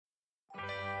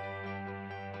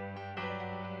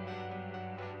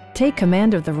Take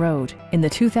command of the road in the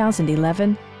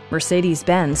 2011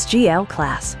 Mercedes-Benz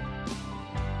GL-Class.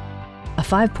 A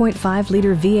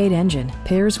 5.5-liter V8 engine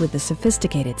pairs with the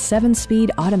sophisticated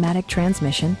 7-speed automatic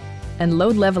transmission, and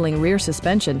load-leveling rear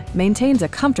suspension maintains a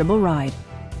comfortable ride.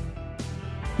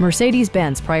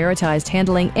 Mercedes-Benz prioritized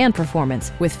handling and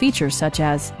performance with features such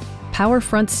as power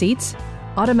front seats,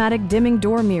 automatic dimming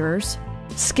door mirrors,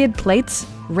 skid plates,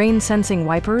 rain-sensing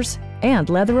wipers,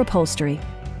 and leather upholstery.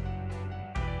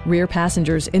 Rear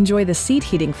passengers enjoy the seat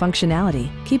heating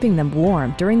functionality, keeping them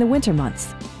warm during the winter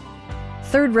months.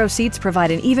 Third-row seats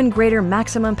provide an even greater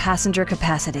maximum passenger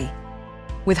capacity.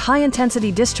 With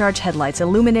high-intensity discharge headlights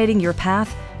illuminating your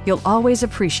path, you'll always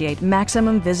appreciate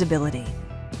maximum visibility.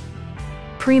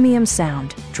 Premium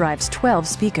sound drives 12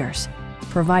 speakers,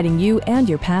 providing you and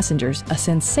your passengers a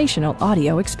sensational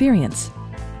audio experience.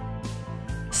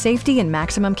 Safety and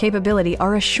maximum capability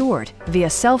are assured via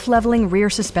self-leveling rear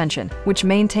suspension, which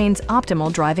maintains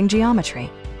optimal driving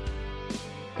geometry.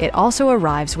 It also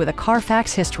arrives with a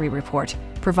Carfax history report,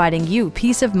 providing you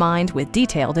peace of mind with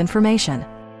detailed information.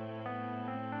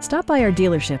 Stop by our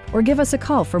dealership or give us a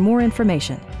call for more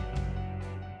information.